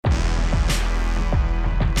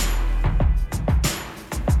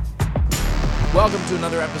Welcome to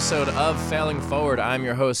another episode of Failing Forward. I'm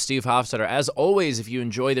your host, Steve Hofstetter. As always, if you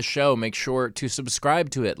enjoy the show, make sure to subscribe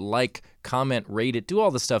to it, like, comment, rate it, do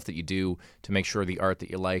all the stuff that you do to make sure the art that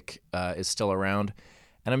you like is still around.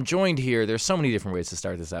 And I'm joined here, there's so many different ways to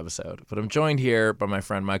start this episode, but I'm joined here by my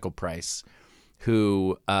friend Michael Price,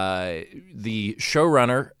 who, the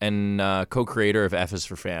showrunner and co-creator of F is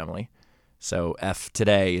for Family. So F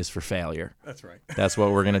today is for failure. That's right. That's what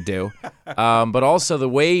we're going to do. But also the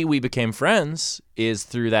way we became friends is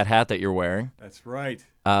through that hat that you're wearing. That's right.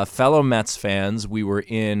 Fellow Mets fans, we were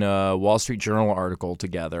in a Wall Street Journal article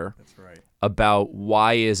together. That's right. About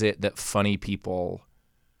why is it that funny people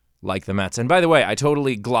like the Mets. And by the way, I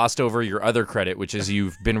totally glossed over your other credit, which is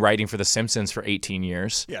you've been writing for The Simpsons for 18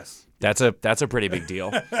 years. Yes. That's a pretty big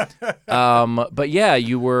deal. But yeah,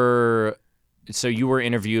 you were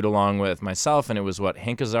interviewed along with myself, and it was what,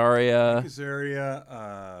 Hank Azaria?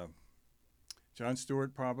 Jon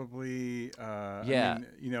Stewart probably. Yeah.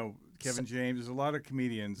 I mean, Kevin James. There's a lot of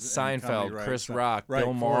comedians. Seinfeld, Chris Rock, right,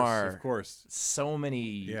 Bill Maher. Of course. So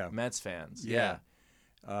many Mets fans. Yeah.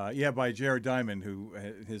 By Jared Diamond, who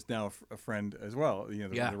is now a friend as well.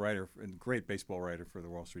 The writer and great baseball writer for the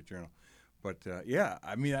Wall Street Journal. But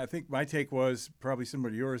I mean, I think my take was probably similar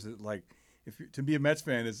to yours. That to be a Mets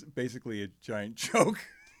fan is basically a giant joke.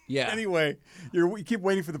 Yeah. Anyway, you keep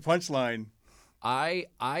waiting for the punchline.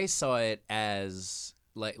 I saw it as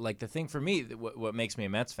like the thing for me. What makes me a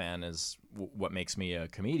Mets fan is what makes me a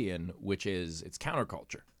comedian, which is it's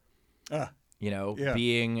counterculture.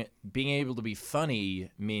 Being able to be funny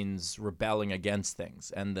means rebelling against things.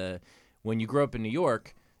 And when you grow up in New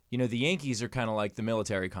York, the Yankees are kind of like the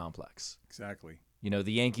military complex. Exactly.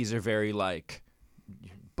 The Yankees are very like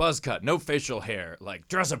buzz cut, no facial hair, like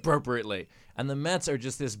dress appropriately. And the Mets are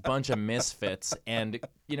just this bunch of misfits. And,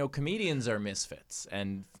 comedians are misfits.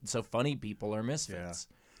 And so funny people are misfits.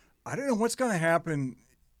 Yeah. I don't know what's going to happen.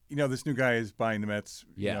 This new guy is buying the Mets,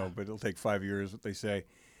 but it'll take 5 years, what they say.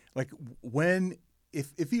 Like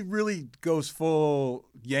if he really goes full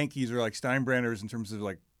Yankees or like Steinbrenners in terms of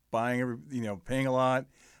like buying paying a lot,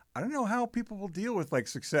 I don't know how people will deal with like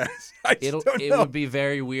success. It would be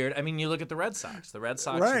very weird. I mean, you look at the Red Sox. The Red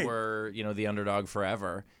Sox were, the underdog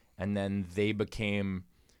forever, and then they became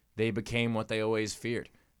what they always feared.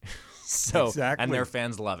 Exactly. And their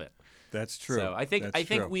fans love it. That's true. So I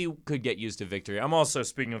think we could get used to victory. I'm also,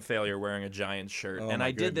 speaking of failure, wearing a Giants shirt, and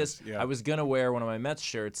I did this. Yeah. I was gonna wear one of my Mets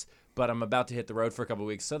shirts, but I'm about to hit the road for a couple of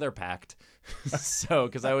weeks, so they're packed.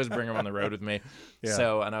 Because I always bring them on the road with me.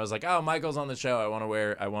 Yeah. And I was like, oh, Michael's on the show. I want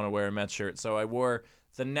to wear a Mets shirt. So I wore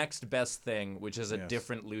the next best thing, which is a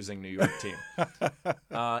different losing New York team.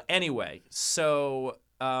 Anyway, so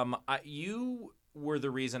you were the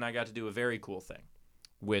reason I got to do a very cool thing,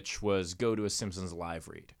 which was go to a Simpsons live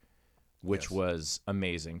read, which was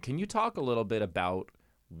amazing. Can you talk a little bit about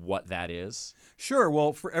what that is? Sure.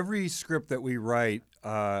 Well, for every script that we write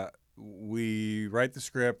the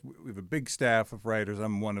script. We have a big staff of writers.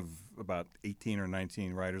 I'm one of about 18 or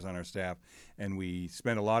 19 writers on our staff, and we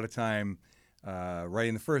spend a lot of time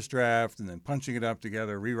writing the first draft and then punching it up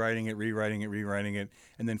together, rewriting it,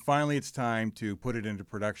 and then finally it's time to put it into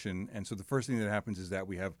production. And so the first thing that happens is that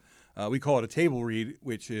we have we call it a table read,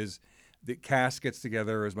 which is the cast gets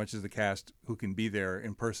together as much as the cast who can be there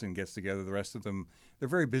in person gets together. The rest of them, they're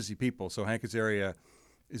very busy people. So Hank Azaria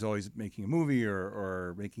is always making a movie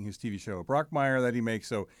or making his TV show Brockmire that he makes.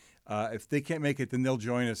 So if they can't make it, then they'll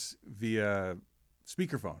join us via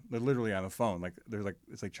speakerphone. They're literally on a phone.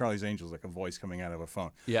 It's like Charlie's Angels, like a voice coming out of a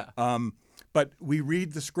phone. Yeah. But we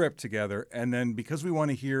read the script together, and then because we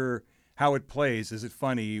want to hear how it plays, is it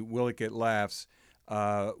funny? Will it get laughs?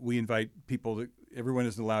 We invite people. Everyone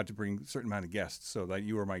is allowed to bring a certain amount of guests, so that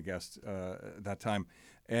you were my guest at that time.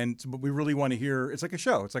 But we really want to hear, it's like a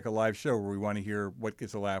show. It's like a live show where we want to hear what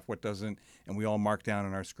gets a laugh, what doesn't, and we all mark down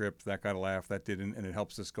in our script, that got a laugh, that didn't, and it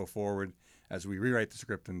helps us go forward as we rewrite the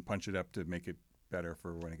script and punch it up to make it better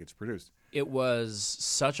for when it gets produced. It was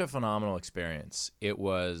such a phenomenal experience. It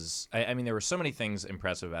was, I mean, there were so many things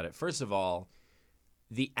impressive about it. First of all,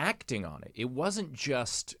 the acting on it. It wasn't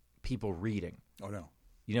just people reading. Oh, no.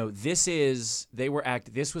 This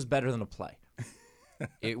was better than a play.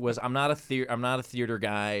 It was. I'm not a theater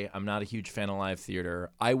guy. I'm not a huge fan of live theater.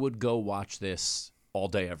 I would go watch this all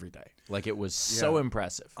day, every day. Like, it was so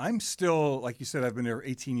impressive. I'm still, like you said, I've been there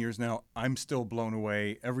 18 years now. I'm still blown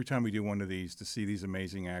away every time we do one of these to see these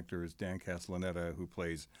amazing actors. Dan Castellaneta, who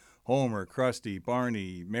plays Homer, Krusty,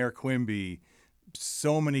 Barney, Mayor Quimby.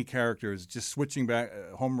 So many characters, just switching back.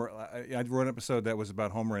 Homer. I wrote an episode that was about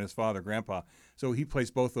Homer and his father, Grandpa. So he plays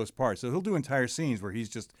both those parts. So he'll do entire scenes where he's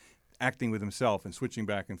just acting with himself and switching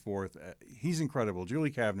back and forth. He's incredible.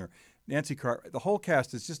 Julie Kavner, Nancy Cartwright. The whole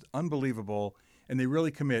cast is just unbelievable, and they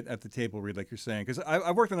really commit at the table read, like you're saying. Because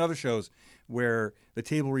I've worked on other shows where the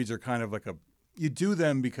table reads are kind of like you do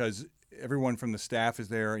them because everyone from the staff is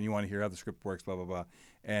there and you want to hear how the script works, blah, blah, blah.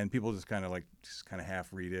 And people just kind of half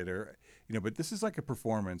read it, or, but this is like a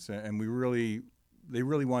performance, and they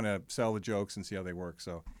really want to sell the jokes and see how they work.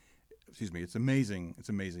 So, excuse me, it's amazing. It's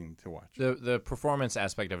amazing to watch. The performance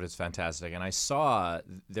aspect of it is fantastic. And I saw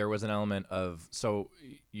there was an element of,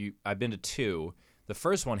 I've been to 2. The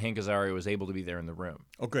first one, Hank Azaria was able to be there in the room.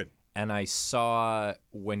 Oh, good. And I saw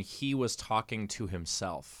when he was talking to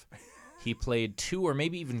himself, he played 2 or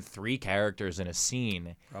maybe even 3 characters in a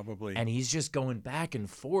scene. Probably. And he's just going back and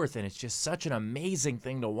forth, and it's just such an amazing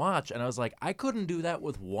thing to watch. And I was like, I couldn't do that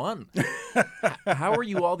with one. How are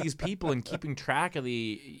you all these people and keeping track of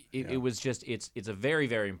it was just, it's a very,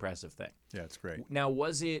 very impressive thing. Yeah, it's great. Now,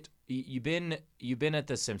 was it, you've been at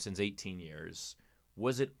The Simpsons 18 years.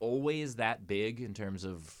 Was it always that big in terms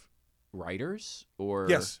of writers? Or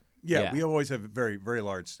Yes. Yeah, we always have a very, very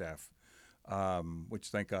large staff. Which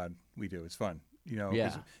thank God we do. It's fun,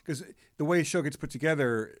 because the way a show gets put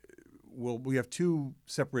together, we have 2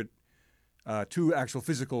 separate, 2 actual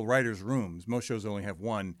physical writers' rooms. Most shows only have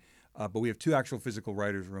 1, but we have 2 actual physical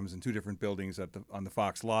writers' rooms in 2 different buildings on the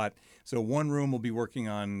Fox lot. So one room will be working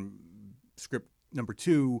on script number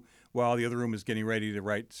 2, while the other room is getting ready to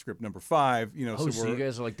write script number 5. So you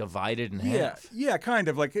guys are like divided in half. Yeah, kind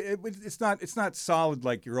of. Like it's not solid.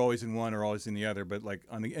 Like you're always in one or always in the other. But like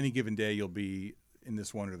on any given day, you'll be in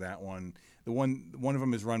this one or that one. One of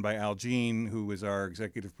them is run by Al Jean, who is our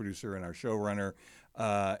executive producer and our showrunner,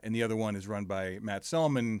 and the other one is run by Matt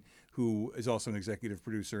Selman, who is also an executive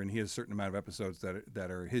producer, and he has a certain amount of episodes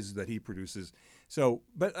that are his that he produces. So,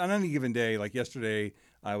 but on any given day, like yesterday,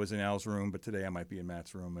 I was in Al's room, but today I might be in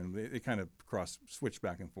Matt's room, and they kind of switch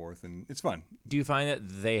back and forth, and it's fun. Do you find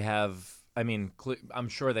that they have? I mean, I'm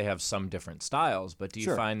sure they have some different styles, but do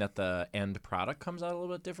you find that the end product comes out a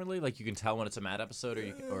little bit differently? Like you can tell when it's a Matt episode,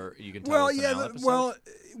 or you can tell it's an Al episode?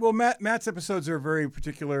 Well, Matt's episodes are very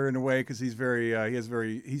particular in a way because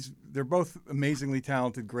they're both amazingly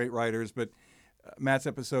talented, great writers, but Matt's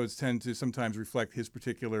episodes tend to sometimes reflect his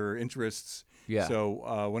particular interests. Yeah.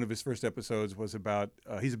 So one of his first episodes was about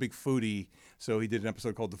he's a big foodie, so he did an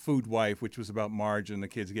episode called The Food Wife, which was about Marge and the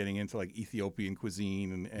kids getting into like Ethiopian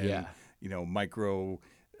cuisine and micro.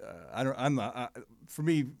 For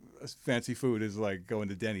me, fancy food is like going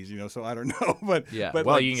to Denny's, so I don't know, but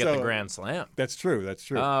But you can get the Grand Slam. That's true.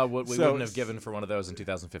 What we wouldn't have given for one of those in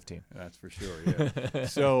 2015. That's for sure. Yeah.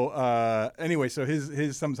 So anyway, so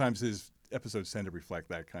his sometimes his episodes tend to reflect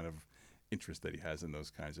that kind of interest that he has in those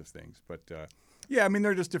kinds of things. But I mean,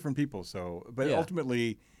 they're just different people. So, but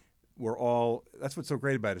ultimately, that's what's so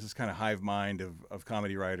great about it. It's this kind of hive mind of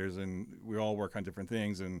comedy writers, and we all work on different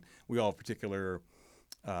things, and we all have particular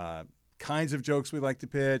kinds of jokes we like to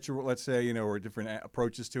pitch, or let's say, or different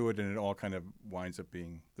approaches to it, and it all kind of winds up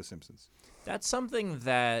being The Simpsons. That's something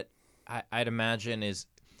that I'd imagine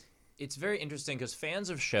it's very interesting because fans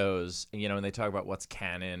of shows, when they talk about what's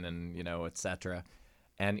canon and, et cetera.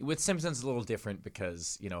 And with Simpsons, it's a little different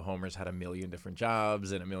because, Homer's had a million different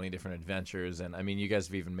jobs and a million different adventures. And, I mean, you guys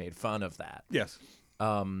have even made fun of that. Yes.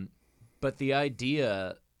 But the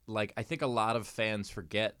idea, like, I think a lot of fans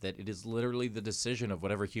forget that it is literally the decision of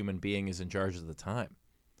whatever human being is in charge at the time.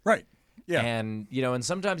 Right. Yeah. And, and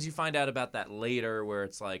sometimes you find out about that later where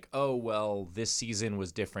it's like, oh, well, this season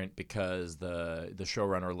was different because the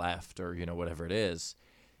showrunner left or, whatever it is.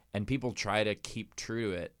 And people try to keep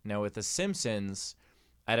true to it. Now, with The Simpsons,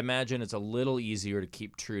 I'd imagine it's a little easier to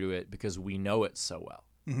keep true to it because we know it so well.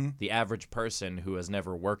 Mm-hmm. The average person who has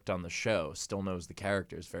never worked on the show still knows the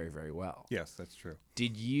characters very, very well. Yes, that's true.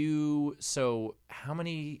 So how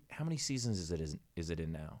many seasons is it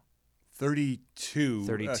in now? 32.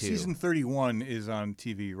 32. Season 31 is on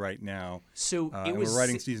TV right now. So we're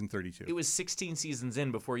writing season 32. It was 16 seasons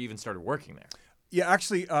in before you even started working there. Yeah,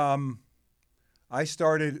 actually, when I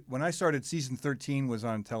started, season 13 was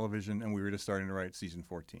on television, and we were just starting to write season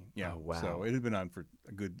 14. Yeah. Oh, wow. So it had been on for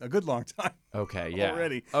a good long time. Okay, yeah.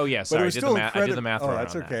 Already. Oh, yeah, sorry. I did the math wrong. Oh,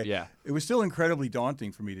 that's okay. That. Yeah. It was still incredibly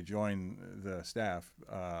daunting for me to join the staff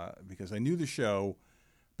because I knew the show,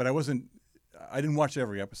 but I didn't watch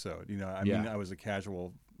every episode. Mean, I was a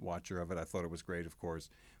casual watcher of it. I thought it was great, of course,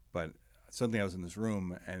 but suddenly I was in this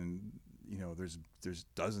room and there's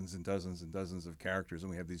dozens and dozens and dozens of characters, and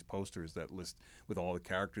we have these posters that list with all the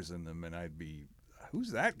characters in them, and I'd be,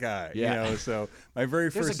 who's that guy? Yeah. So my very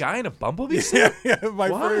There's first a guy in a Bumblebee suit? Yeah. My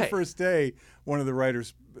Why? very first day, one of the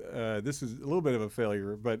writers, this is a little bit of a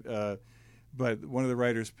failure, but one of the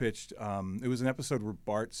writers pitched. It was an episode where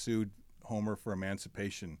Bart sued Homer for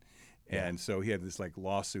emancipation. And so he had this like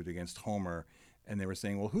lawsuit against Homer, and they were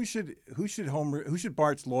saying, well, who should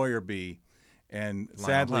Bart's lawyer be? And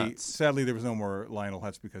sadly, there was no more Lionel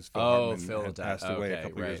Hutz because Phil Hartman had passed away a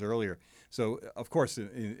couple years earlier. So of course,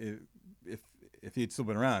 if he had still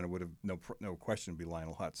been around, it would have no question be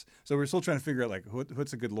Lionel Hutz. So we're still trying to figure out like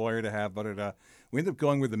what's a good lawyer to have. But we ended up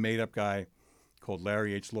going with a made-up guy called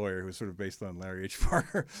Larry H. Lawyer, who was sort of based on Larry H.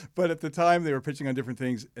 Parker. But at the time, they were pitching on different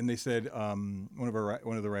things, and they said one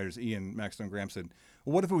of the writers, Ian Maxton Graham, said,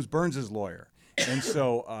 "Well, what if it was Burns's lawyer?" And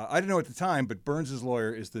so I didn't know at the time, but Burns's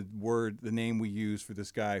lawyer is the name we use for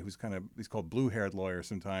this guy who's he's called blue-haired lawyer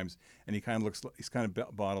sometimes, and he's kind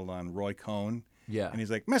of bottled on Roy Cohn. Yeah. And he's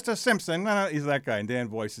like, Mr. Simpson. No, he's that guy, and Dan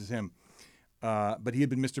voices him. But he had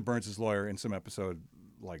been Mr. Burns's lawyer in some episode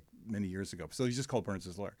like many years ago. So he's just called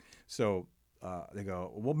Burns's lawyer. So they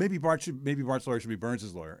go, well, maybe Bart's lawyer should be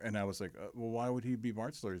Burns's lawyer. And I was like, well, why would he be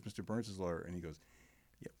Bart's lawyer? He's Mr. Burns's lawyer. And he goes,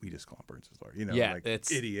 yeah, we just call him Burns's lawyer.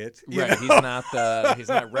 It's idiot. Right. He's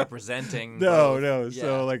not representing. No. Yeah.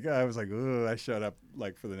 So I was like, oh, I shut up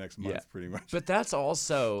like for the next month pretty much. But that's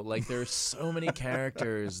also like there's so many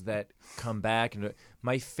characters that come back. And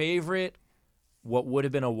my favorite, what would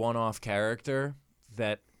have been a one-off character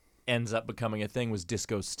that ends up becoming a thing was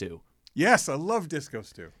Disco Stew. Yes, I love Disco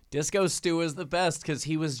Stew. Disco Stew is the best because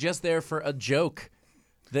he was just there for a joke.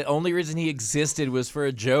 The only reason he existed was for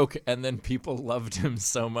a joke, and then people loved him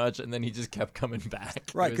so much, and then he just kept coming back.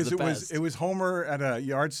 Right, because it was Homer at a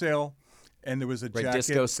yard sale, and there was a jacket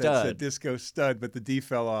Disco Stud. that said Disco Stud, but the D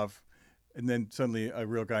fell off, and then suddenly a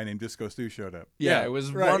real guy named Disco Stew showed up. Yeah, it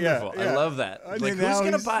was wonderful. Yeah. I love that. I like, mean, who's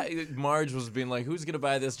gonna buy? Marge was being like, "Who's gonna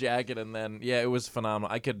buy this jacket?" And then, it was phenomenal.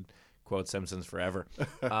 I could quote Simpsons forever.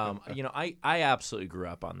 I absolutely grew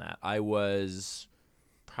up on that. I was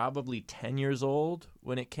probably 10 years old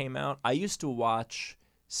when it came out. I used to watch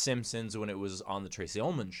Simpsons when it was on the Tracy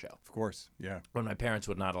Ullman show. Of course, yeah. When my parents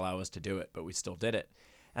would not allow us to do it, but we still did it.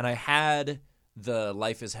 And I had the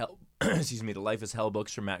Life is Hell, the Life is Hell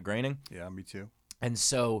books from Matt Groening. Yeah, me too. And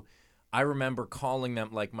so I remember calling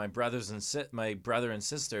them, like my brother and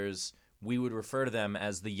sisters, we would refer to them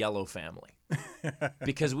as the Yellow Family.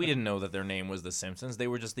 Because we didn't know that their name was the Simpsons. They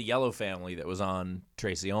were just the Yellow Family that was on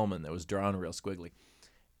Tracy Ullman that was drawn real squiggly.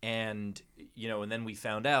 And, and then we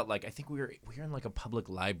found out, like, I think we were in, like, a public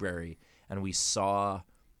library, and we saw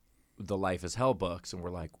the Life is Hell books, and we're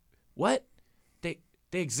like, what? They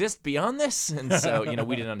exist beyond this? And so,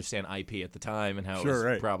 we didn't understand IP at the time and how it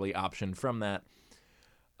was probably optioned from that.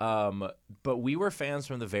 But we were fans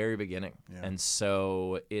from the very beginning. Yeah. And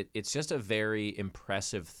so it's just a very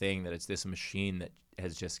impressive thing that it's this machine that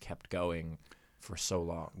has just kept going for so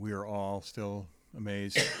long. We are all still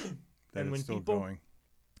amazed that it's still going.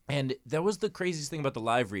 And that was the craziest thing about the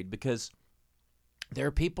live read, because there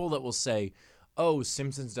are people that will say, oh,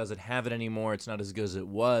 Simpsons doesn't have it anymore. It's not as good as it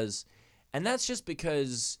was. And that's just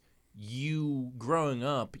because you, growing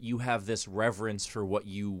up, you have this reverence for what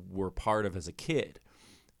you were part of as a kid.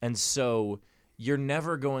 And so you're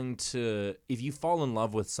never going to, if you fall in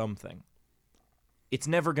love with something, it's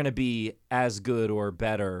never going to be as good or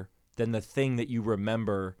better than the thing that you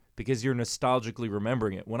remember because you're nostalgically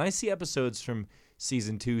remembering it. When I see episodes from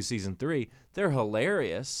Season 2, Season 3, they're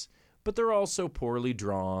hilarious, but they're also poorly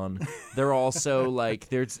drawn. They're also like,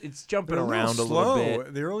 it's jumping around a little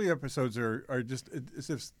bit. The early episodes are just,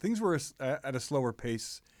 as if things were at a slower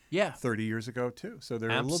pace 30 years ago, too. So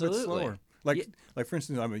they're a little bit slower. Like for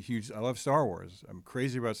instance, I love Star Wars. I'm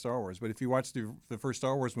crazy about Star Wars. But if you watch the first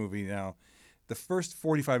Star Wars movie now, the first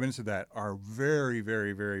 45 minutes of that are very,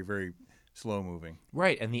 very, very, very slow moving.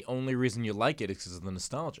 Right, and the only reason you like it is because of the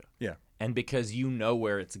nostalgia. Yeah. And because you know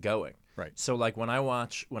where it's going. Right. So like when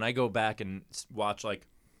I go back and watch like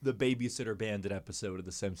the Babysitter Bandit episode of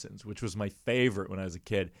The Simpsons, which was my favorite when I was a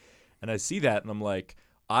kid, and I see that and I'm like,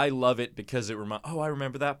 I love it because it I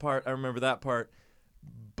remember that part,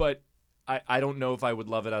 but I don't know if I would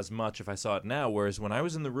love it as much if I saw it now, whereas when I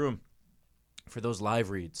was in the room for those live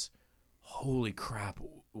reads, holy crap,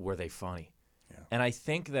 were they funny. Yeah. And I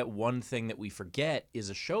think that one thing that we forget is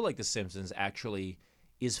a show like The Simpsons actually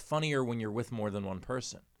is funnier when you're with more than one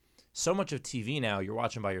person. So much of TV now, you're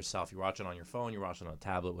watching by yourself. You're watching on your phone, you're watching on a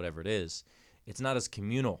tablet, whatever it is. It's not as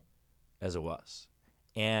communal as it was.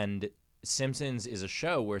 And Simpsons is a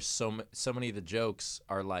show where so many of the jokes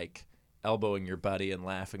are like elbowing your buddy and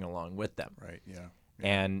laughing along with them. Right, yeah.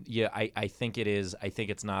 And I think it is. I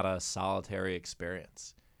think it's not a solitary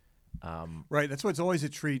experience. Right, that's why it's always a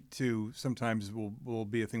treat to. Sometimes will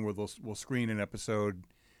be a thing where we'll screen an episode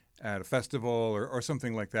at a festival or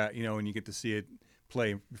something like that, and you get to see it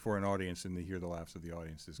play before an audience and to hear the laughs of the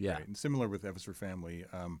audience is great. And similar with F is for Family,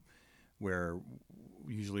 where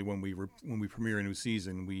usually when we premiere a new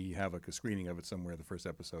season, we have like a screening of it somewhere, the first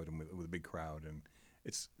episode, and with a big crowd, and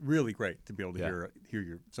it's really great to be able to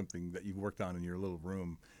hear something that you've worked on in your little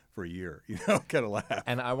room for a year. Get a laugh.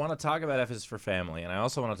 And I want to talk about F is for Family, and I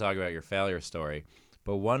also want to talk about your failure story.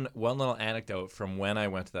 But one little anecdote from when I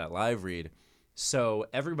went to that live read. So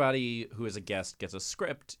everybody who is a guest gets a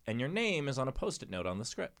script, and your name is on a Post-it note on the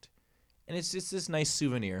script. And it's just this nice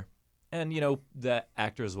souvenir. And, the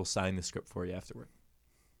actors will sign the script for you afterward.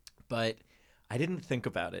 But I didn't think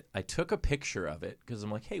about it. I took a picture of it because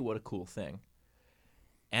I'm like, hey, what a cool thing.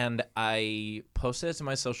 And I posted it to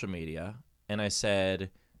my social media, and I said,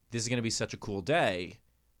 this is going to be such a cool day.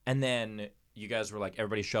 And then you guys were like,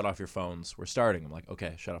 everybody shut off your phones. We're starting. I'm like,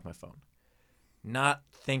 okay, shut off my phone. Not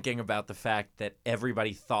thinking about the fact that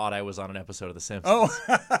everybody thought I was on an episode of The Simpsons.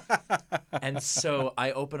 Oh. And so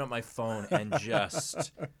I open up my phone and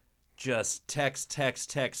just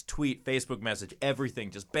text, tweet, Facebook message,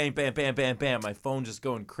 everything. Just bam, bam, bam, bam, bam. My phone just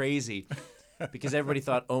going crazy. Because everybody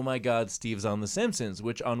thought, oh, my God, Steve's on The Simpsons,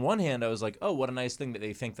 which on one hand I was like, oh, what a nice thing that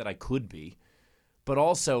they think that I could be. But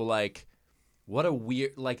also, like, what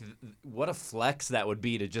a flex that would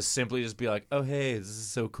be to just simply be like, oh, hey, this is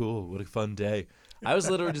so cool. What a fun day. I was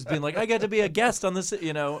literally just being like, I get to be a guest on this,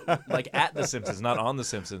 like at The Simpsons, not on The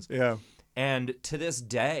Simpsons. Yeah. And to this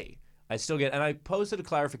day, I still get, and I posted a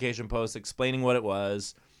clarification post explaining what it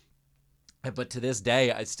was. But to this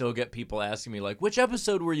day, I still get people asking me, like, which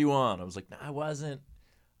episode were you on? I was like, no, I wasn't.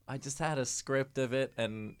 I just had a script of it,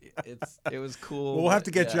 and it was cool. Well, we'll have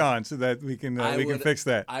to get you on so that we can fix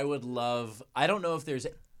that. I would love. I don't know if there's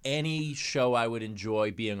any show I would enjoy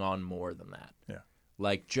being on more than that. Yeah.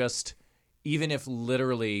 Like, just even if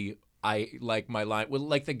literally I like my line. Well,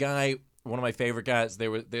 like the guy, one of my favorite guys.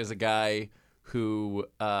 There's a guy who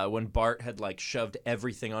when Bart had like shoved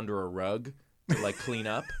everything under a rug to like clean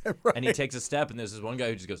up, right. And he takes a step, and there's this one guy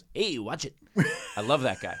who just goes, "Hey, watch it." I love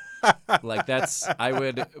that guy. Like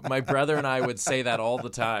my brother and I would say that all the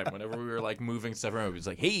time whenever we were like moving stuff around. He was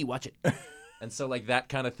like, "Hey, watch it." And so like that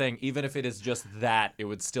kind of thing, even if it is just that, it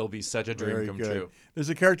would still be such a dream come true. There's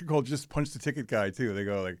a character called Just Punch the Ticket Guy too. They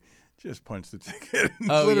go like, "Just punch the ticket." It's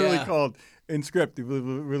oh, literally called in script. We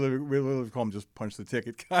literally call him Just Punch the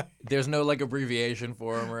Ticket Guy. There's no like abbreviation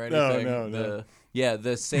for him or anything. No. Yeah,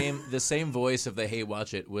 the same voice of the "Hey,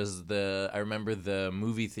 watch it" was I remember the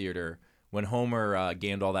movie theater when Homer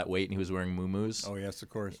gained all that weight and he was wearing muumuus. Oh yes, of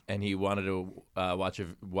course. And he wanted to watch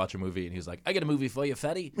a movie, and he was like, "I got a movie for you,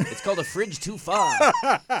 fatty. It's called A Fridge Too Far."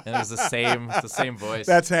 And it was the same voice.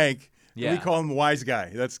 That's Hank. Yeah. We call him Wise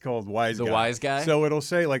Guy. That's called Wise Guy. The Wise Guy? So it'll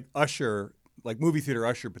say like Usher, like movie theater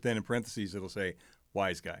Usher, but then in parentheses it'll say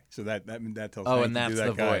Wise Guy. So that tells Oh, Hank and that's to do that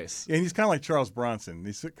the guy. voice. Yeah, and he's kind of like Charles Bronson.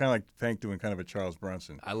 He's kind of like Hank doing kind of a Charles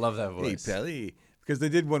Bronson. I love that voice. Hey, Pelly. Because they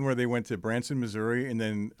did one where they went to Branson, Missouri, and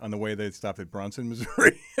then on the way they stopped at Bronson,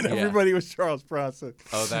 Missouri, and everybody was Charles Bronson.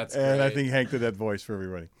 Oh, that's and great. I think Hank did that voice for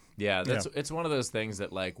everybody. Yeah, it's one of those things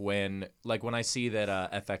that like when I see that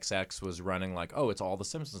FXX was running like, oh, it's all the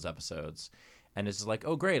Simpsons episodes, and it's like,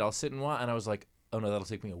 oh great, I'll sit and watch, and I was like, oh no, that'll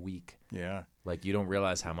take me a week. Yeah, like you don't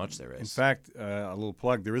realize how much there is. In fact, a little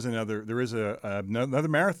plug: there is another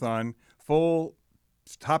marathon, full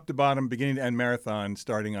top to bottom, beginning to end marathon,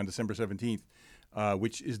 starting on December 17th.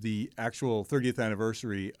 Which is the actual 30th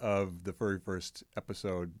anniversary of the very first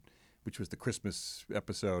episode, which was the Christmas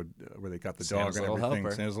episode where they got the dog and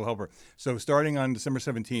everything. Santa's Little Helper. So starting on December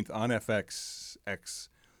 17th on FXX,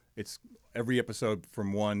 it's every episode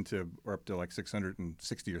from 1 to or up to like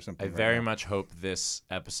 660 or something. I very much hope this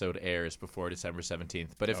episode airs before December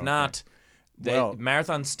 17th. But if not, the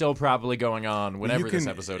marathon's still probably going on whenever this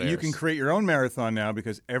episode airs. You can create your own marathon now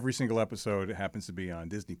because every single episode happens to be on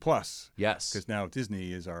Disney Plus. Yes. Because now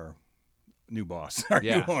Disney is our new boss, our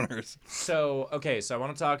new owners. So I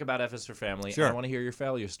want to talk about F is for Family. Sure. And I want to hear your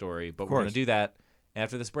failure story, but we're going to do that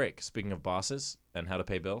after this break. Speaking of bosses and how to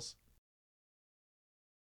pay bills.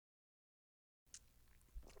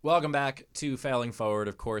 Welcome back to Failing Forward,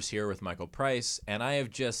 of course, here with Michael Price, and I have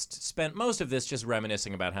just spent most of this just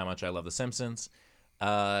reminiscing about how much I love The Simpsons.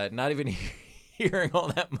 Not even hearing all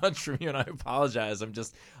that much from you, and I apologize. I'm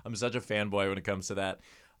such a fanboy when it comes to that.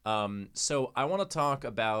 So I want to talk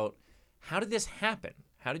about how did this happen?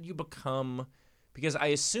 How did you become? Because I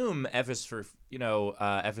assume F is for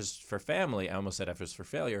F is for family. I almost said F is for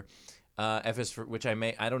failure. F is for which I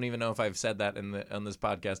don't even know if I've said that on this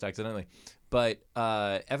podcast accidentally. But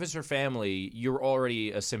F is for Family, you're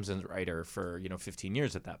already a Simpsons writer for 15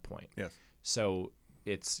 years at that point. Yes. So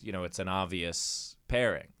it's an obvious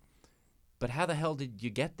pairing. But how the hell did you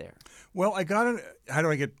get there? Well, I got it. How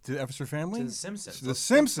do I get to F is for Family? To The Simpsons. The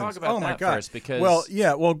Simpsons. Let's talk about my that God. first, because what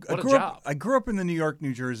a job. I grew up in the New York,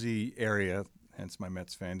 New Jersey area, hence my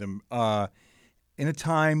Mets fandom, in a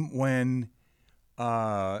time when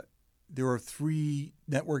there were 3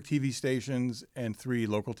 network TV stations and 3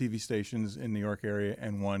 local TV stations in the New York area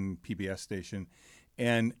and 1 PBS station.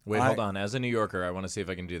 And hold on. As a New Yorker, I want to see if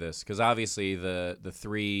I can do this, because obviously the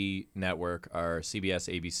 3 network are CBS,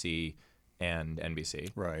 ABC, and NBC.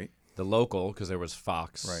 Right. The local, because there was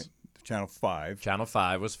Fox. Right. Channel 5. Channel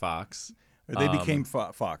 5 was Fox. They became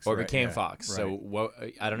Fox. Or right? became Fox. Right. So what?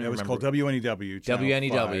 I don't even remember. It was called WNEW.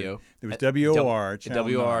 WNEW. There was WOR.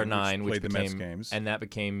 WOR 9, which played became the Mets games. and that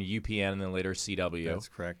became UPN and then later CW. That's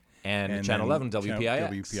correct. And Channel 11, WPIX.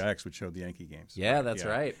 WPIX, which showed the Yankee games. Yeah, that's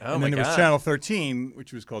right. Oh, and my then there God. was Channel 13,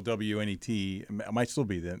 which was called WNET. It might still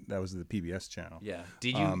be that was the PBS channel. Yeah.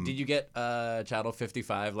 Did you get Channel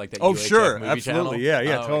 55 like that? Oh, UHF sure, movie absolutely. channel?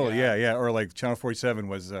 Yeah, Oh, totally. Yeah. Or like Channel 47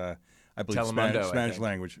 was, I believe, Telemundo, Spanish I think.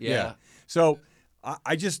 language. Yeah. So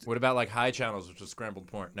I just. What about like High Channels, which was scrambled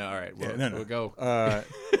porn? No, all right. We'll go.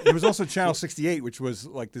 There was also Channel 68, which was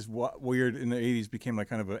like this weird in the 80s became like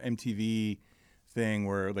kind of an MTV thing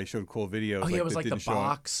where they showed cool videos. Oh, yeah, it was like the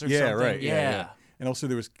box or something. Yeah, right. Yeah. And also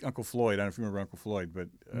there was Uncle Floyd. I don't know if you remember Uncle Floyd, but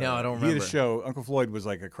no, I don't remember. He had a show. Uncle Floyd was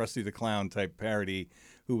like a Krusty the Clown type parody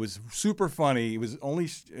who was super funny. He was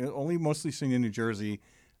only mostly seen in New Jersey.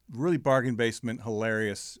 Really bargain basement,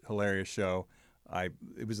 hilarious show.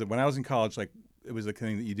 It was when I was in college, like it was the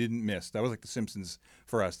thing that you didn't miss. That was like The Simpsons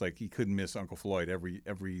for us. Like you couldn't miss Uncle Floyd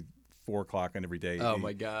every 4 o'clock on every day. Oh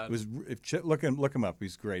my God! It was look him up.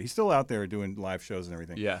 He's great. He's still out there doing live shows and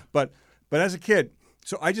everything. Yeah. But as a kid,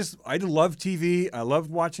 so I loved TV. I loved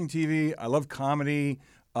watching TV. I loved comedy.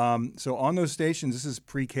 So on those stations, this is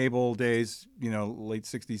pre-cable days. Late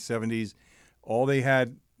 '60s, '70s. All they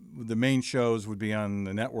had, the main shows would be on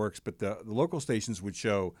the networks, but the local stations would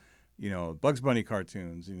show, Bugs Bunny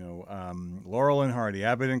cartoons, Laurel and Hardy,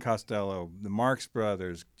 Abbott and Costello, the Marx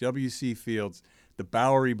Brothers, W.C. Fields, the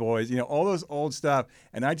Bowery Boys, all those old stuff.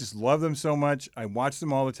 And I just love them so much. I watched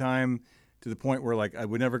them all the time to the point where like I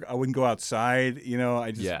wouldn't go outside.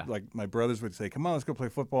 I just like my brothers would say, "Come on, let's go play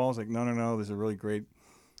football." I was like, "No, there's a really great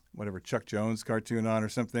whatever Chuck Jones cartoon on or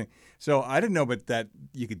something." So I didn't know, but that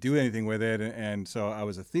you could do anything with it. And so I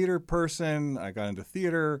was a theater person. I got into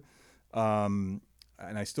theater.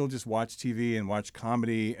 And I still just watch TV and watch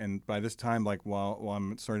comedy. And by this time, like while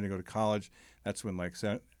I'm starting to go to college, that's when like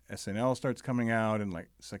SNL starts coming out and like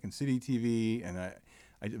Second City TV. And I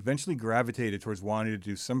eventually gravitated towards wanting to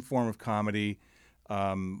do some form of comedy.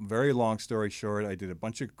 Very long story short, I did a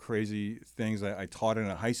bunch of crazy things. I taught in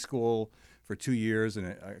a high school for 2 years in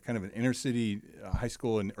a kind of an inner city high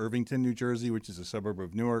school in Irvington, New Jersey, which is a suburb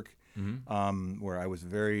of Newark, where I was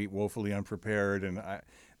very woefully unprepared. And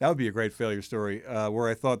that would be a great failure story, where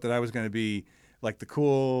I thought that I was going to be like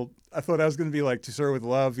I thought I was going to be like To Sir with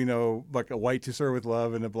Love, like a white To Sir with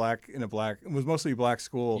Love in a black, it was mostly a black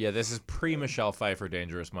school. Yeah, this is pre-Michelle Pfeiffer,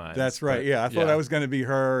 Dangerous Minds. That's right. Yeah, I thought I was going to be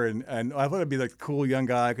her, and I thought I'd be like the cool young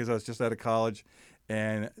guy because I was just out of college,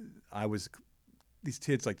 and these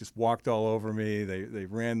kids like just walked all over me. They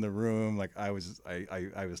ran the room. Like I was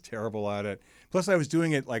terrible at it. Plus I was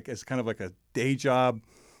doing it like as kind of like a day job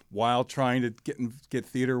while trying to get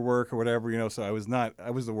theater work or whatever, so I was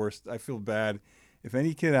the worst. I feel bad. If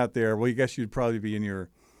any kid out there, well, I guess you'd probably be in your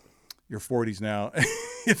 40s now.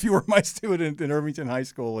 If you were my student in Irvington High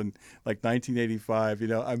School in like 1985,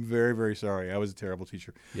 I'm very, very sorry. I was a terrible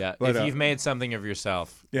teacher. Yeah, but if you've made something of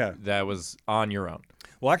yourself, that was on your own.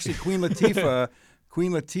 Well, actually, Queen Latifah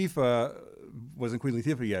wasn't Queen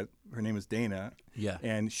Latifah yet. Her name is Dana. Yeah.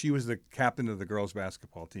 And she was the captain of the girls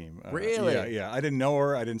basketball team. Really? Yeah. I didn't know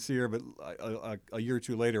her. I didn't see her. But a year or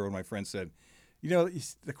two later, when my friend said,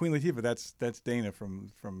 the Queen Latifah, that's Dana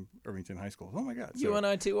from Irvington High School. Oh, my God.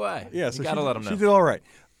 UNITY. Yeah. So you got to let them know. She did all right.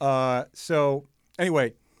 So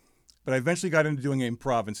anyway, but I eventually got into doing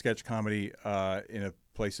improv and sketch comedy in a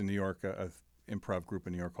place in New York, a improv group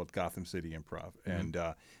in New York called Gotham City Improv. Mm-hmm.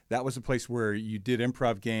 And that was a place where you did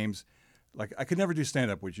improv games. Like I could never do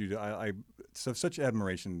stand-up, which I have such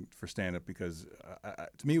admiration for stand-up because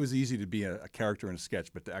to me it was easy to be a character in a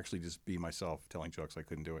sketch, but to actually just be myself telling jokes, I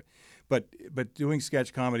couldn't do it. But doing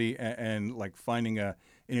sketch comedy and like finding in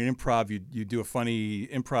an improv, you do a funny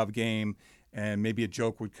improv game, and maybe a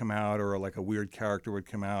joke would come out or like a weird character would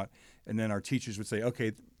come out, and then our teachers would say,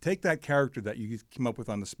 okay, take that character that you came up with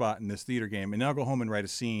on the spot in this theater game, and now go home and write a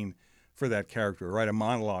scene for that character, or write a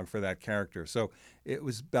monologue for that character. So it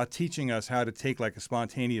was about teaching us how to take like a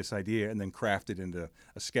spontaneous idea and then craft it into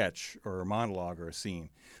a sketch or a monologue or a scene.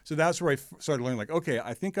 So that's where I started learning, like, okay,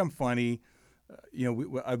 I think I'm funny.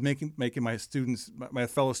 I'm making my students, my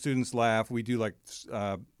fellow students laugh. We do like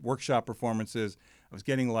workshop performances. I was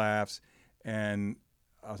getting laughs, and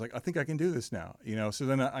I was like, I think I can do this now. So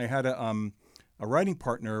then I had a writing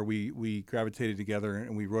partner. We gravitated together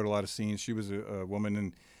and we wrote a lot of scenes. She was a woman,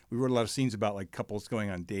 and we wrote a lot of scenes about like couples going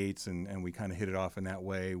on dates, and we kind of hit it off in that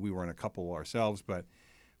way. We weren't a couple ourselves, but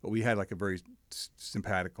we had like a very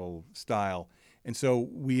simpatical style. And so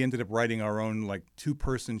we ended up writing our own like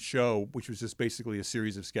 2-person show, which was just basically a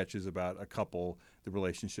series of sketches about a couple, the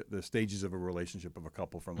relationship, the stages of a relationship of a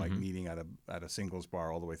couple, from like meeting at a singles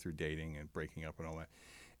bar all the way through dating and breaking up and all that.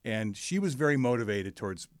 And she was very motivated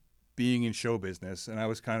towards being in show business, and I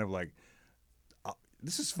was kind of like,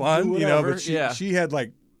 this is fun, but she had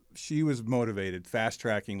like, she was motivated, fast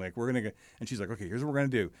tracking, like, we're going to and she's like, okay, here's what we're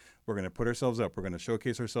going to do. We're going to put ourselves up. We're going to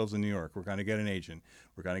showcase ourselves in New York. We're going to get an agent.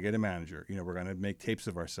 We're going to get a manager. We're going to make tapes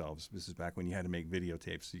of ourselves. This is back when you had to make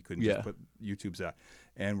videotapes. So you couldn't just put YouTubes out.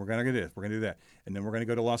 And we're going to get this. We're going to do that. And then we're going to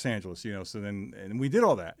go to Los Angeles, so then, and we did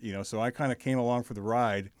all that, so I kind of came along for the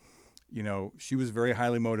ride. She was very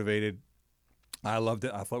highly motivated. I loved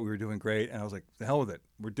it. I thought we were doing great. And I was like, the hell with it.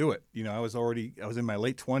 We'll do it. I was in my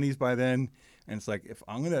late 20s by then. And it's like, if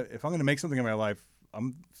I'm gonna make something in my life,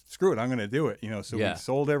 screw it. I'm gonna do it. So we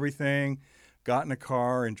sold everything, got in a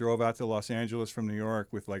car, and drove out to Los Angeles from New York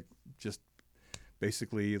with like just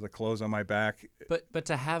basically the clothes on my back. But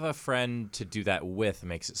to have a friend to do that with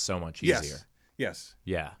makes it so much easier. Yes.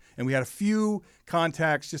 Yeah. And we had a few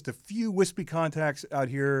contacts, just a few wispy contacts out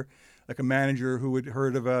here, like a manager who had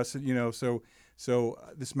heard of us. So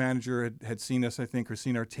this manager had seen us, I think, or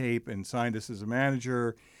seen our tape and signed us as a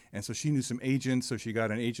manager. And so she knew some agents, so she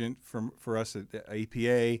got an agent for us at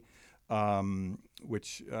APA,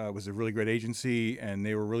 which was a really great agency, and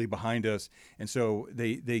they were really behind us. And so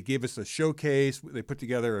they gave us a showcase. They put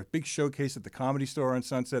together a big showcase at the Comedy Store on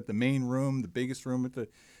Sunset, the main room, the biggest room at the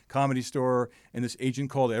Comedy Store. And this agent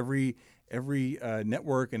called every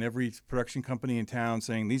network and every production company in town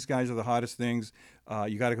saying, these guys are the hottest things.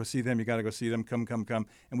 You got to go see them. You got to go see them. Come.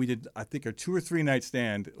 And we did, I think, a 2 or 3 night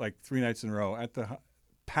stand, like 3 nights in a row at the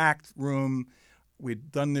packed room. We'd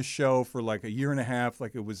done this show for like a year and a half,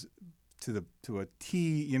 like it was to a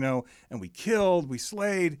T, and we killed, we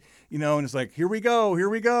slayed, and it's like, here we go,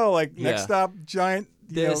 like next stop, giant.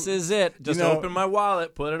 This is it. Just open my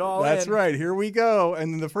wallet, put it all in. That's right. Here we go.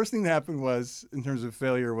 And then the first thing that happened was, in terms of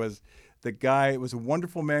failure, was the guy was a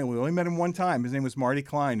wonderful man. We only met him one time. His name was Marty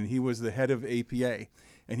Klein, and he was the head of APA.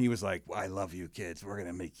 And he was like, I love you kids.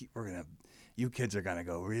 You kids are gonna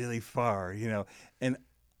go really far, And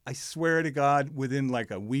I swear to God, within like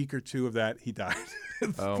a week or 2 of that, he died.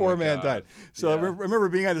 The poor man died. So I remember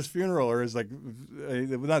being at his funeral, or his like,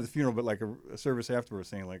 not the funeral, but like a service afterwards,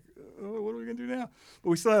 saying like, oh, what are we gonna do now? But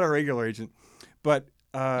we still had our regular agent. But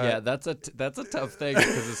that's a tough thing,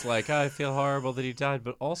 because it's like, I feel horrible that he died,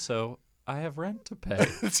 but also I have rent to pay.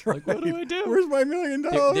 That's right. Like, what do I do? Where's my $1 million?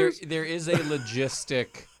 There is a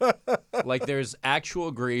logistic, like there's actual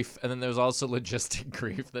grief, and then there's also logistic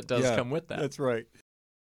grief that does come with that. That's right.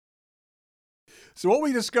 So what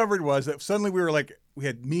we discovered was that suddenly we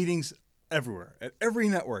had meetings everywhere, at every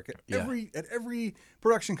network, at every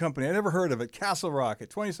production company I'd ever heard of, at Castle Rock, at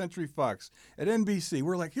 20th Century Fox, at NBC.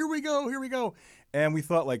 We're like, here we go. And we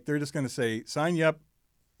thought, like, they're just going to say, sign you up,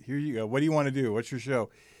 here you go. What do you want to do? What's your show?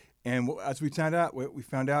 And as we found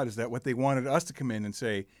out is that what they wanted us to come in and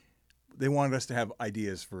say, they wanted us to have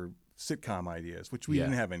ideas for sitcom ideas, which we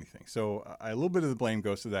didn't have anything. So a little bit of the blame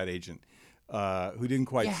goes to that agent. Who didn't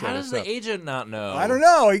quite set us up. How does the agent not know? I don't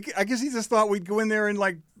know. I guess he just thought we'd go in there and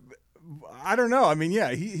like, I don't know. I mean,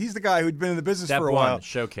 he's the guy who'd been in the business for a while. Step 1,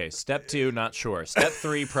 showcase. Step 2, not sure. Step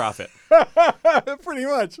 3, profit. Pretty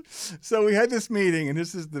much. So we had this meeting, and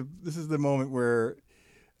this is the moment where,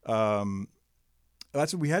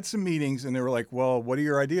 we had some meetings, and they were like, well, what are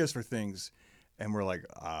your ideas for things? And we're like,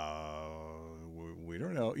 we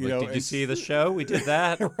don't know. Did you see the show? We did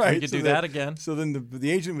that. Right. We could do that again. So then the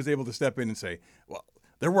agent was able to step in and say, well,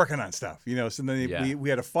 they're working on stuff. So then we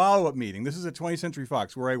had a follow-up meeting. This is at 20th Century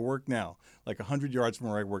Fox, where I work now, like 100 yards from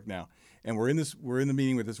where I work now. And we're in the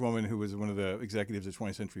meeting with this woman who was one of the executives at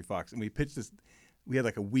 20th Century Fox. And we pitched this. We had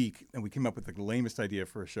like a week, and we came up with the lamest idea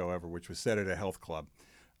for a show ever, which was set at a health club.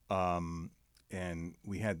 And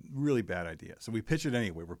we had really bad idea. So we pitched it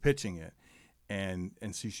anyway. We're pitching it. And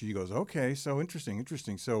she goes, okay, so interesting.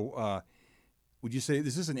 So would you say,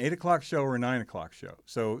 is this an 8 o'clock show or a 9 o'clock show?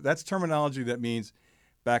 So that's terminology that means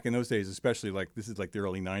back in those days, especially like this is like the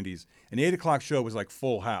early 90s, an 8 o'clock show was like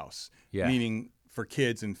Full House, meaning for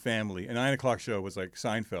kids and family. A 9 o'clock show was like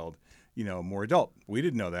Seinfeld, more adult. We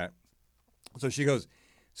didn't know that. So she goes,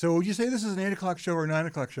 so would you say this is an 8 o'clock show or a 9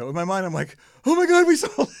 o'clock show? In my mind, I'm like, oh my God, we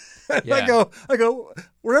sold it. Yeah. I go,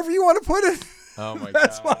 wherever you want to put it. Oh my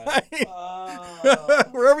that's God. Fine. Oh.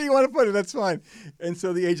 Wherever you want to put it, that's fine. And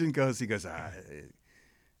so the agent goes, it's a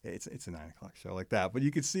 9 o'clock show like that. But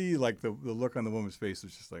you could see like the look on the woman's face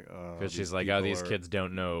was just like, oh. Because she's like, these kids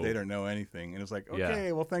don't know. They don't know anything. And it's like,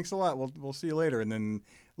 okay, well, thanks a lot. We'll see you later. And then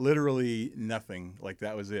literally nothing. Like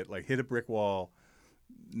that was it. Like hit a brick wall,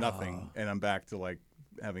 nothing. And I'm back to like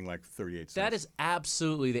having like 38 cents. That is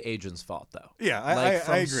absolutely the agent's fault, though. Yeah, I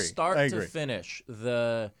agree. From start to finish,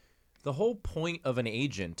 the whole point of an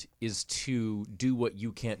agent is to do what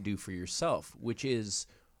you can't do for yourself, which is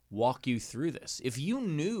walk you through this. If you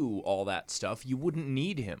knew all that stuff, you wouldn't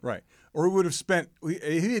need him. Right. Or we would have spent,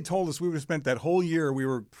 he had told us we would have spent that whole year we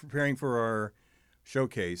were preparing for our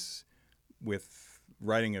showcase with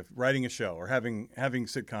writing a show or having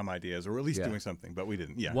sitcom ideas or at least doing something, but we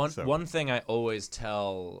didn't. Yeah. One thing I always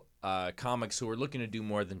tell comics who are looking to do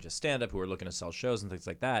more than just stand-up, who are looking to sell shows and things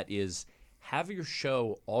like that, is have your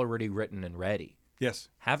show already written and ready. Yes.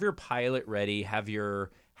 Have your pilot ready. Have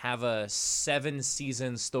a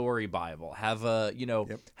 7-season story Bible. Have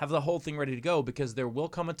have the whole thing ready to go, because there will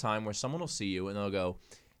come a time where someone will see you and they'll go,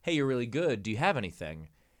 "Hey, you're really good. Do you have anything?"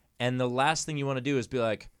 And the last thing you want to do is be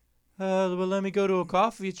like, well, let me go to a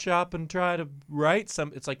coffee shop and try to write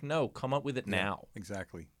some. It's like, no, come up with it now.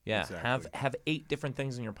 Exactly. Yeah. Exactly. Have 8 different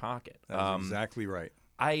things in your pocket. That's exactly right.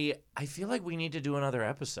 I feel like we need to do another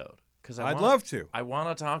episode. I'd love to. I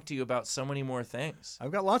want to talk to you about so many more things.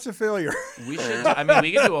 I've got lots of failure. We should.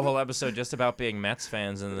 We could do a whole episode just about being Mets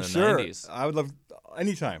fans in the 90s. I would love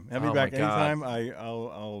anytime. Have me back anytime.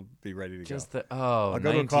 I'll be ready to go. I'll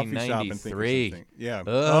go to a coffee shop and think of something. Yeah. Ugh.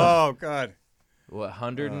 Oh God. What,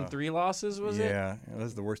 103 losses was it? Yeah, that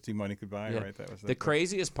was the worst team money could buy. Right. That was the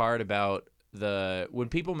craziest part about when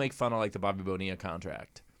people make fun of like the Bobby Bonilla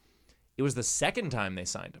contract. It was the second time they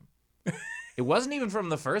signed him. It wasn't even from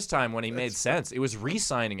the first time when he made sense. It was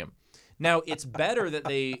re-signing him. Now it's better that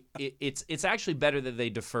it's actually better that they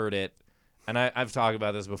deferred it. And I've talked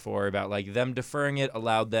about this before about like them deferring it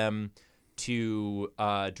allowed them to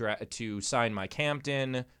sign Mike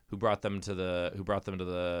Hampton, who brought them to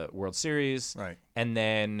the World Series. Right. And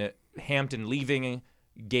then Hampton leaving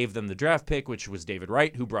gave them the draft pick, which was David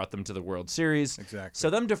Wright, who brought them to the World Series. Exactly. So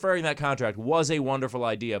them deferring that contract was a wonderful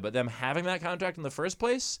idea, but them having that contract in the first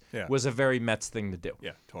place was a very Mets thing to do.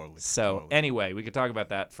 Yeah, totally. So anyway, we could talk about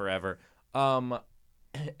that forever.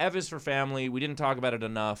 F is for Family. We didn't talk about it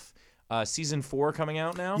enough. Season 4 coming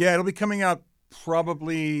out now? Yeah, it'll be coming out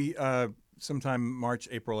probably sometime March,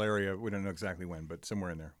 April area. We don't know exactly when, but somewhere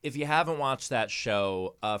in there. If you haven't watched that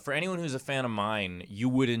show, for anyone who's a fan of mine, you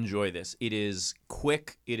would enjoy this. It is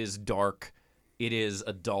quick. It is dark. It is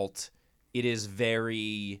adult. It is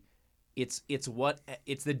very. It's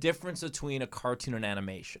the difference between a cartoon and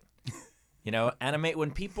animation.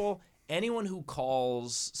 Anyone who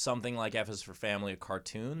calls something like F is for Family a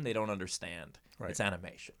cartoon, they don't understand. Right. It's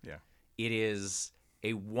animation. Yeah. It is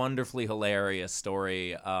a wonderfully hilarious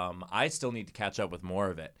story. I still need to catch up with more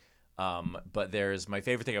of it. But there's my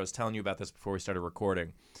favorite thing. I was telling you about this before we started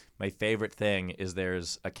recording. My favorite thing is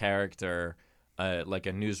there's a character, like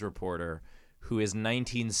a news reporter, who is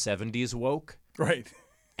 1970s woke. Right.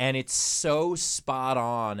 And it's so spot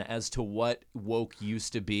on as to what woke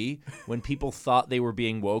used to be when people thought they were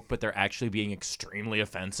being woke, but they're actually being extremely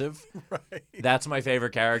offensive. Right. That's my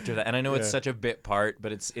favorite character. And I know it's such a bit part,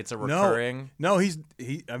 but it's a recurring. No, he's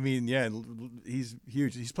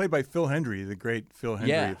huge. He's played by Phil Hendry, the great Phil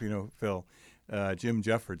Hendry, if you know Phil. Jim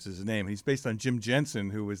Jeffords is his name. He's based on Jim Jensen,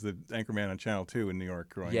 who was the anchorman on Channel 2 in New York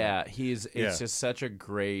growing up. It's just such a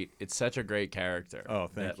great character. Oh,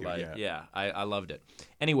 thank you. I loved it.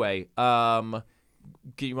 Anyway, you want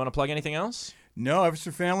to plug anything else? No, F is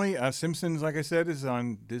for Family. Simpsons, like I said, is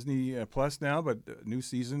on Disney Plus now, but new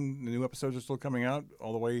season, the new episodes are still coming out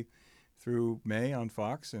all the way through May on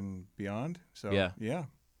Fox and beyond. So yeah.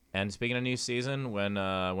 And speaking of new season, when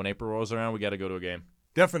April rolls around, we got to go to a game.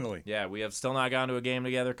 Definitely. Yeah, we have still not gone to a game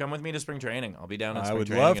together. Come with me to spring training. I'll be down in spring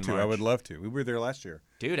training in March. I would love to. We were there last year.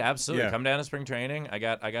 Dude, absolutely. Come down to spring training. I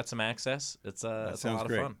got some access. It's a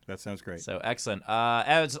lot of fun. That sounds great. So excellent.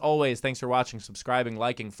 As always, thanks for watching, subscribing,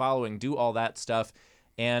 liking, following, do all that stuff,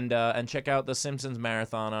 and check out the Simpsons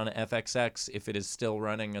marathon on FXX if it is still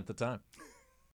running at the time.